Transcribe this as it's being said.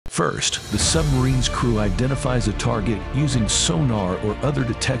First, the submarine's crew identifies a target using sonar or other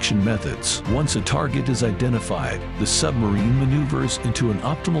detection methods. Once a target is identified, the submarine maneuvers into an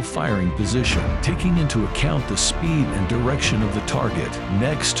optimal firing position, taking into account the speed and direction of the target.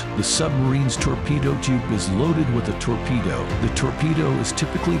 Next, the submarine's torpedo tube is loaded with a torpedo. The torpedo is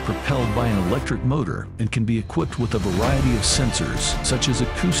typically propelled by an electric motor and can be equipped with a variety of sensors, such as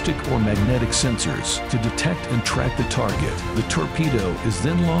acoustic or magnetic sensors, to detect and track the target. The torpedo is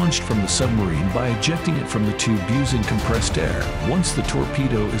then launched from the submarine by ejecting it from the tube using compressed air. Once the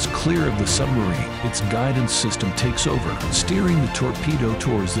torpedo is clear of the submarine, its guidance system takes over, steering the torpedo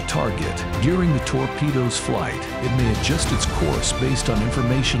towards the target. During the torpedo's flight, it may adjust its course based on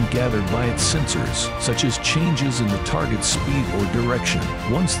information gathered by its sensors, such as changes in the target's speed or direction.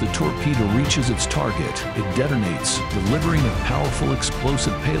 Once the torpedo reaches its target, it detonates, delivering a powerful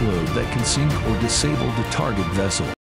explosive payload that can sink or disable the target vessel.